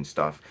Bentley and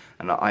stuff,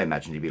 and I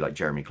imagine he'd be like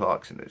Jeremy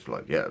Clarkson. It's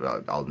like,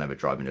 yeah, I'll never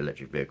drive an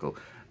electric vehicle.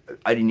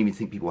 I didn't even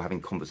think people were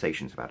having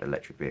conversations about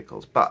electric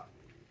vehicles, but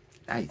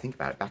now you think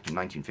about it, back in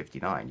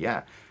 1959,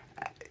 yeah,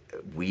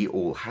 we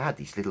all had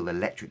these little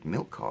electric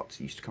milk carts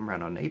that used to come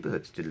around our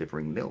neighborhoods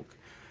delivering milk.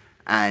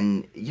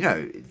 And, you know,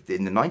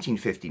 in the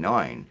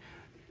 1959,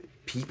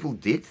 people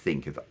did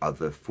think of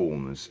other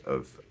forms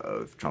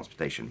of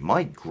transportation.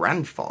 My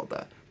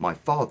grandfather, my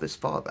father's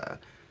father,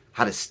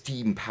 had a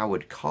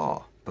steam-powered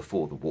car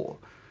before the war.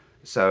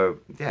 So,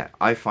 yeah,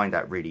 I find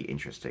that really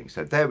interesting.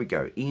 So there we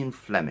go. Ian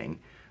Fleming,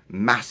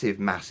 massive,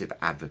 massive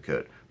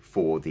advocate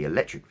for the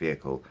electric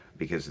vehicle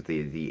because of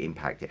the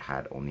impact it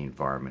had on the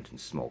environment and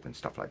smog and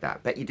stuff like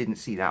that. Bet you didn't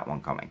see that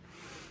one coming.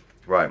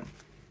 Right.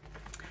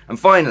 And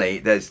finally,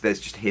 there's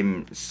just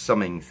him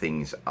summing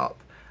things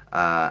up.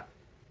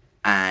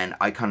 And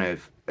I kind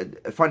of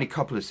find a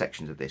couple of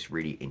sections of this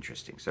really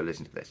interesting. So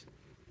listen to this.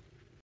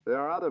 There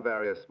are other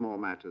various small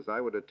matters I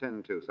would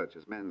attend to, such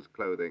as men's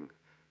clothing,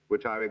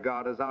 which I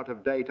regard as out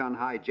of date,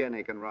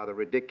 unhygienic, and rather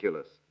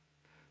ridiculous.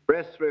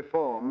 Press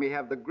reform, we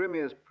have the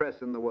grimmiest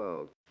press in the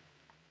world.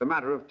 The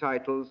matter of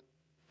titles,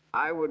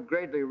 I would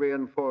greatly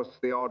reinforce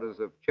the orders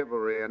of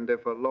chivalry, and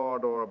if a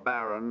lord or a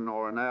baron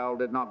or an earl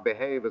did not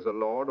behave as a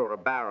lord or a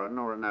baron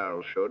or an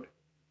earl should,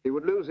 he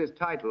would lose his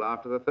title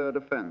after the third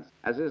offense,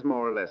 as is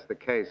more or less the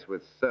case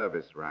with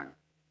service rank.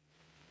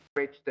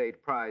 Great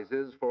state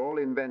prizes for all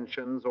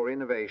inventions or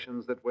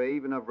innovations that were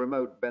even of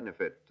remote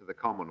benefit to the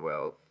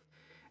Commonwealth.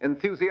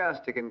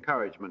 Enthusiastic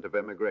encouragement of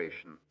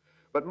emigration,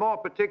 but more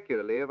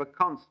particularly of a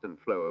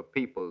constant flow of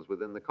peoples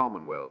within the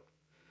Commonwealth.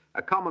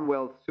 A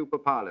Commonwealth super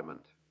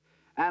parliament,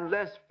 and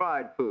less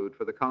fried food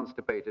for the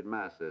constipated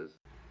masses.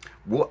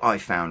 What I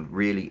found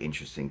really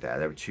interesting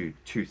there were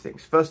two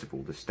things. First of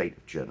all, the state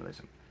of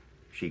journalism.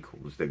 She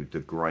calls the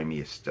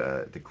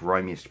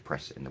grimiest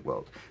press in the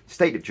world. The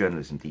state of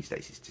journalism these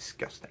days is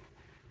disgusting.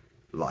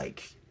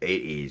 Like,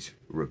 it is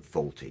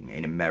revolting.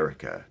 In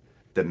America,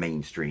 the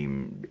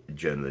mainstream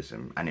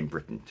journalism, and in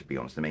Britain, to be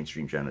honest, the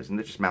mainstream journalism,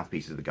 they're just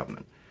mouthpieces of the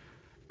government.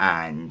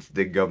 And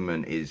the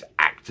government is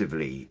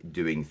actively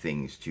doing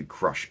things to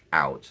crush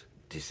out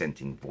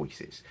dissenting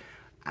voices.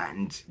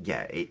 And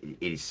yeah, it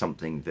is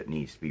something that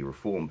needs to be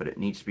reformed, but it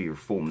needs to be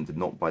reformed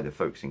not by the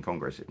folks in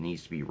Congress. It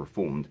needs to be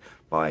reformed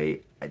by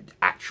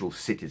actual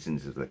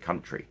citizens of the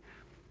country,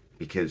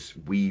 because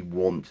we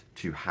want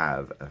to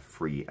have a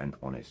free and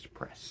honest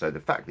press. So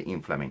the fact that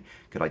Ian Fleming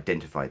could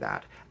identify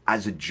that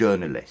as a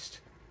journalist,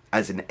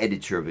 as an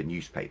editor of a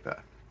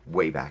newspaper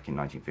way back in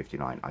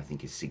 1959, I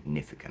think is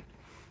significant.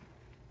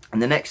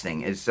 And the next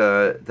thing is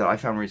that I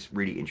found was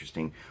really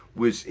interesting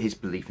was his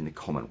belief in the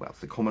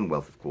Commonwealth. The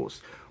Commonwealth, of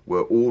course,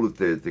 were all of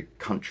the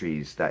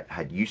countries that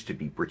had used to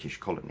be British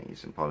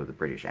colonies and part of the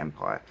British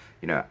Empire.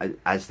 You know,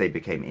 as they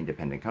became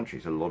independent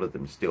countries, a lot of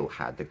them still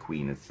had the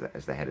Queen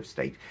as the head of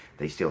state.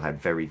 They still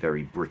had very,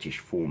 very British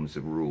forms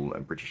of rule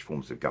and British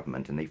forms of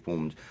government, and they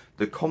formed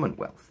the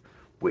Commonwealth,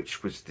 which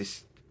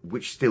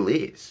still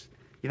is,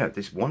 you know,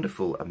 this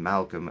wonderful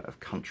amalgam of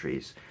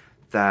countries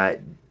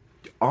that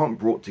aren't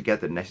brought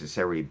together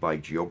necessarily by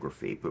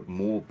geography, but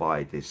more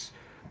by these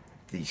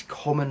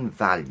common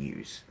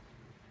values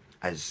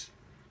as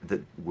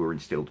that were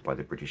instilled by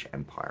the British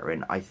Empire.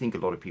 And I think a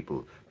lot of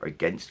people are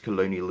against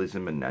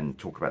colonialism and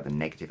talk about the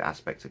negative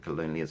aspects of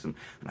colonialism,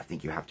 and I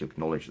think you have to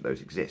acknowledge that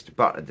those exist.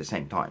 But at the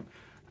same time,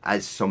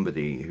 as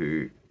somebody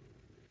who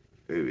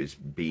is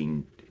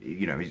being,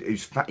 you know,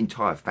 whose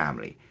entire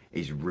family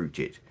is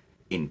rooted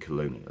in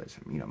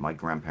colonialism. You know, my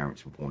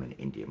grandparents were born in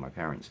India.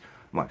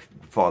 My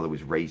father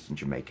was raised in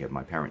Jamaica.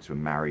 My parents were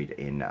married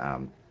in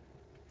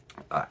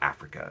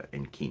Africa,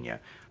 in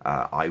Kenya.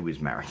 I was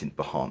married in the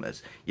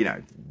Bahamas. You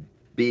know,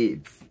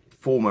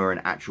 former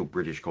and actual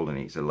British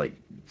colonies are like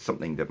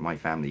something that my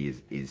family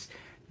is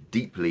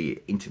deeply,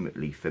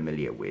 intimately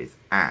familiar with.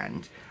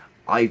 And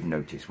I've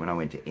noticed when I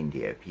went to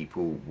India,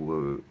 people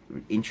were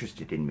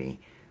interested in me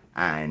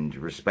and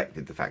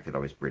respected the fact that I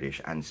was British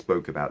and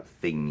spoke about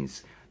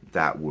things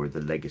that were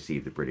the legacy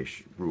of the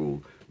British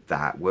rule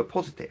that were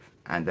positive.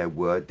 And there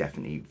were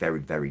definitely very,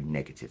 very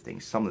negative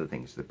things. Some of the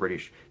things the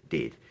British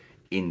did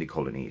in the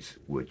colonies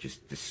were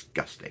just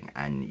disgusting.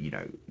 And, you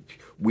know,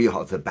 we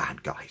are the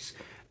bad guys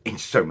in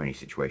so many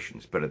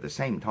situations. But at the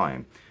same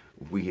time,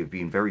 we have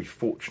been very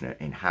fortunate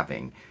in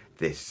having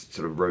this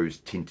sort of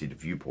rose-tinted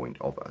viewpoint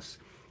of us.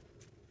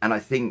 And I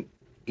think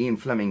Ian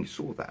Fleming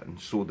saw that and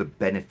saw the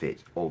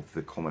benefit of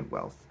the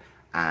Commonwealth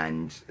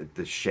and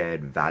the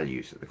shared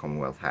values that the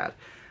Commonwealth had.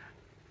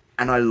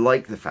 And I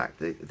like the fact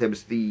that there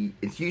was the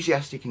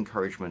enthusiastic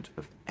encouragement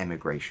of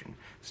emigration.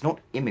 It's not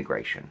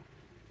immigration,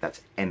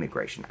 that's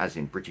emigration, as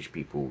in British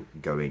people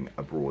going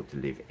abroad to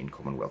live in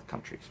Commonwealth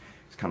countries.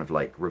 It's kind of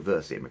like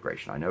reverse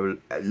immigration. I know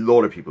a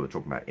lot of people are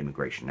talking about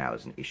immigration now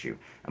as an issue,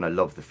 and I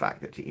love the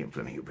fact that to Ian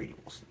Fleming it really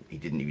wasn't. He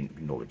didn't even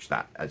acknowledge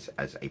that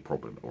as a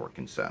problem or a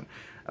concern,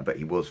 but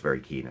he was very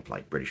keen of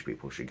like British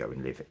people should go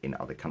and live in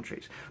other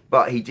countries.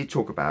 But he did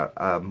talk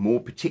about more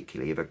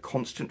particularly of a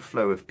constant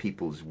flow of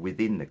peoples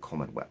within the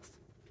Commonwealth,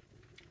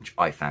 which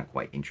I found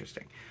quite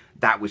interesting.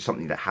 That was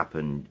something that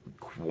happened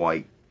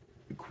quite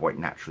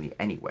naturally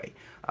anyway.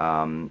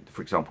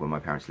 For example, when my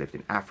parents lived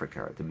in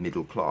Africa, the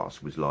middle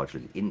class was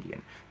largely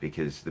Indian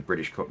because the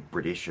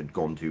British had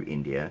gone to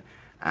India,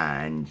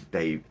 and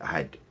they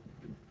had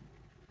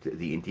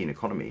the Indian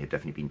economy had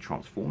definitely been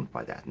transformed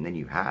by that. And then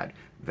you had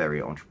very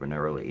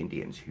entrepreneurial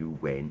Indians who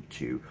went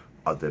to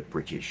other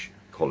British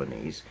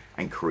colonies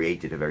and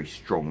created a very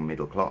strong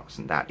middle class,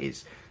 and that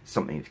is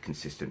something that's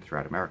consistent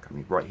throughout America. I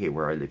mean, right here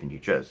where I live in New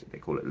Jersey, they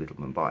call it Little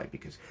Mumbai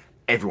because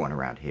everyone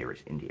around here is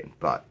Indian,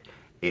 but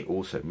it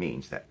also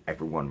means that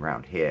everyone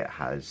around here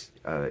has,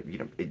 you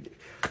know,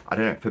 I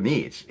don't know, for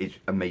me it's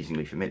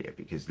amazingly familiar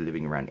because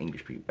living around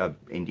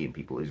Indian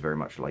people is very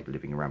much like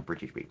living around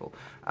British people.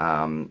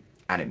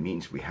 And it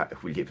means we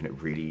live in a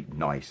really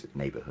nice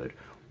neighborhood,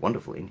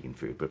 wonderful Indian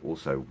food, but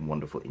also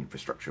wonderful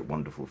infrastructure,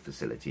 wonderful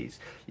facilities.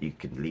 You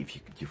can leave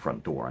your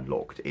front door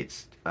unlocked.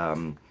 It's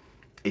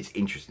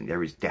interesting.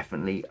 There is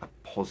definitely a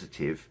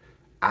positive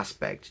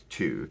aspect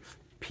to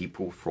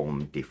people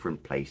from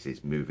different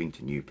places moving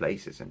to new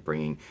places and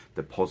bringing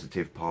the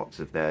positive parts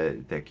of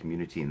their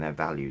community and their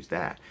values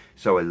there.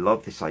 So I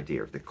love this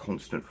idea of the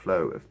constant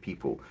flow of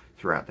people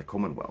throughout the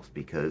Commonwealth,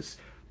 because,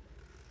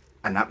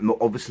 and that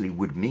obviously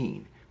would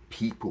mean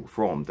people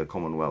from the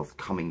Commonwealth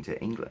coming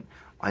to England.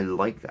 I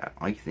like that.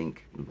 I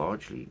think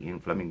largely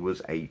Ian Fleming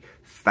was a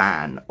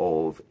fan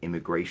of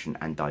immigration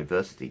and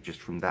diversity just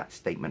from that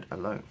statement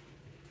alone.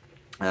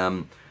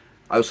 I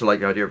also like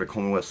the idea of a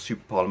Commonwealth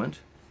super parliament,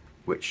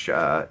 which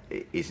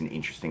is an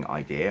interesting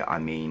idea. I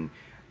mean,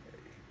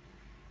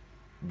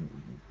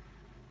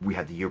 we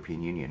had the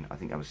European Union. I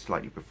think that was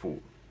slightly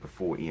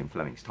before Ian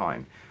Fleming's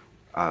time.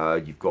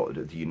 You've got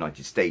the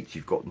United States,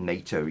 you've got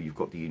NATO, you've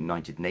got the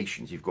United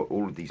Nations, you've got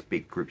all of these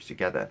big groups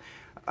together.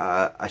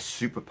 A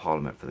super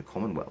parliament for the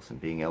Commonwealth and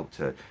being able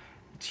to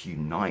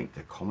unite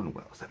the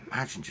Commonwealth.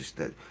 Imagine just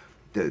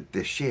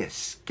the sheer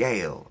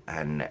scale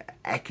and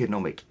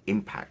economic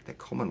impact the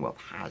Commonwealth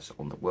has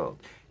on the world.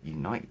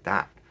 Unite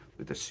that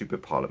with the super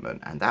parliament,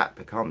 and that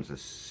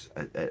becomes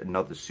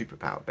another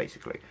superpower,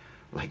 basically.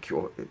 Like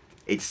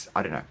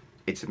I don't know,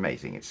 it's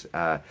amazing. It's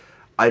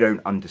I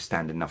don't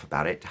understand enough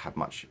about it to have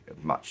much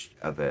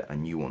of a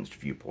nuanced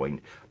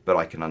viewpoint, but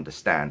I can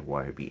understand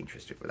why I'd be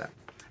interested with that.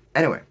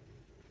 Anyway,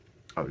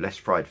 oh, less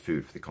fried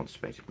food for the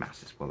constipated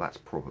masses. Well, that's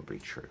probably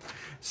true.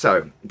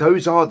 So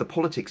those are the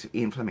politics of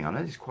Ian Fleming. I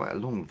know this is quite a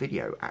long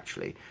video,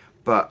 actually,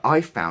 but I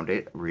found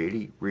it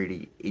really,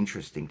 really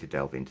interesting to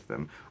delve into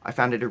them. I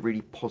found it a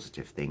really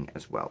positive thing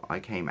as well. I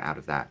came out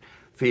of that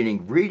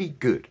feeling really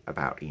good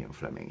about Ian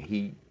Fleming.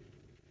 He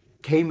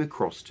came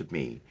across to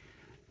me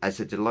as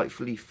a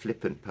delightfully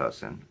flippant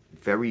person,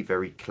 very,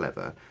 very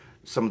clever.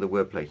 Some of the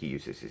wordplay he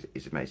uses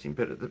is amazing,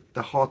 but at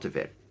the heart of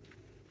it,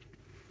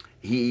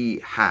 he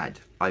had,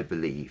 I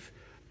believe,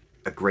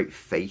 a great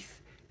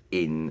faith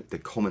in the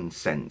common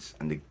sense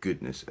and the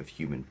goodness of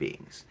human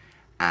beings.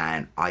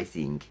 And I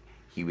think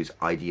he was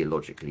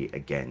ideologically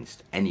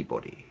against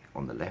anybody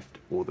on the left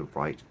or the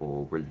right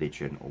or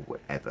religion or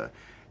whatever,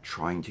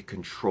 trying to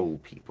control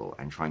people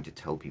and trying to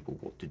tell people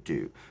what to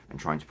do and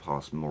trying to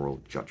pass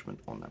moral judgment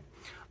on them.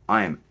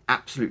 I am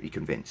absolutely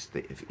convinced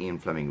that if Ian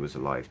Fleming was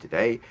alive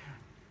today,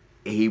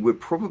 he would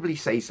probably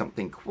say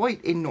something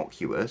quite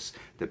innocuous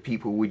that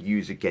people would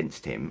use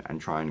against him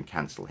and try and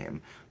cancel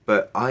him.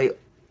 But I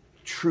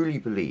truly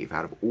believe,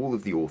 out of all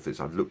of the authors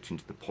I've looked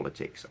into the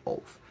politics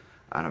of,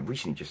 and I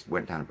recently just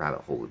went down a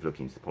rabbit hole of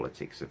looking into the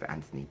politics of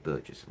Anthony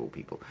Burgess, of all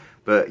people,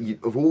 but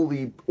of all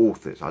the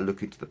authors I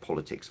look into the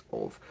politics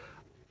of,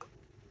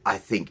 I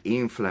think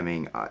Ian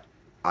Fleming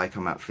I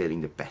come out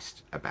feeling the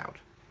best about.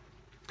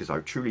 Because I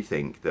truly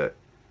think that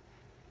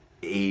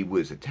he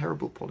was a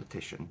terrible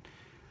politician,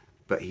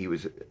 but he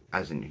was,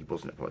 as in he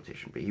wasn't a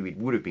politician, but he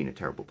would have been a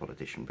terrible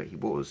politician, but he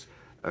was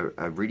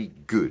a really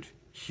good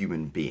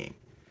human being.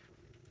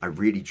 I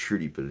really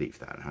truly believe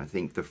that, and I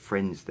think the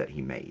friends that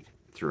he made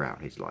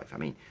throughout his life, I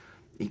mean,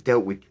 he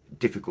dealt with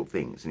difficult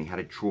things, and he had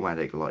a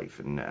traumatic life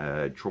and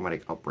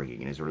traumatic upbringing,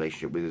 and his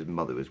relationship with his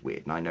mother was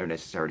weird, and I know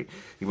necessarily,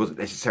 he wasn't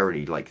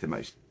necessarily like the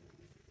most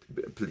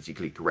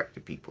politically correct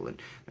of people, and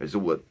there's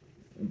all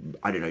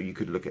I don't know, you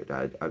could look at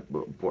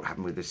what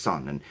happened with his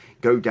son and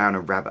go down a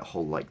rabbit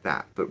hole like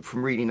that. But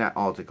from reading that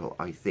article,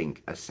 I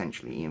think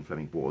essentially Ian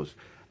Fleming was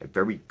a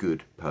very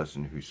good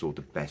person who saw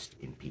the best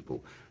in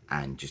people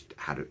and just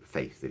had a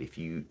faith that if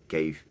you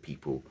gave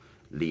people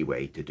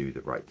leeway to do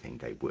the right thing,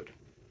 they would.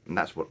 And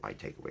that's what I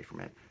take away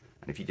from it.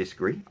 And if you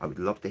disagree, I would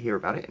love to hear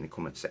about it in the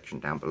comments section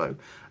down below.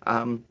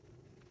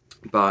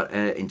 But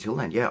until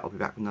then, yeah, I'll be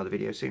back with another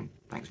video soon.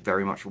 Thanks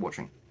very much for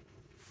watching.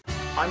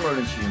 I'm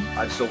Roland Hume.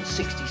 I've sold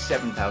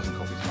 67,000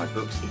 copies of my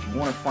books. If you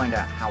want to find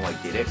out how I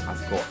did it,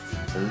 I've got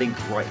the link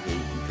right here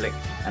you can click.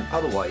 And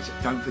otherwise,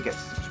 don't forget to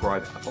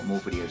subscribe. I've got more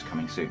videos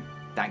coming soon.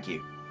 Thank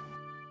you.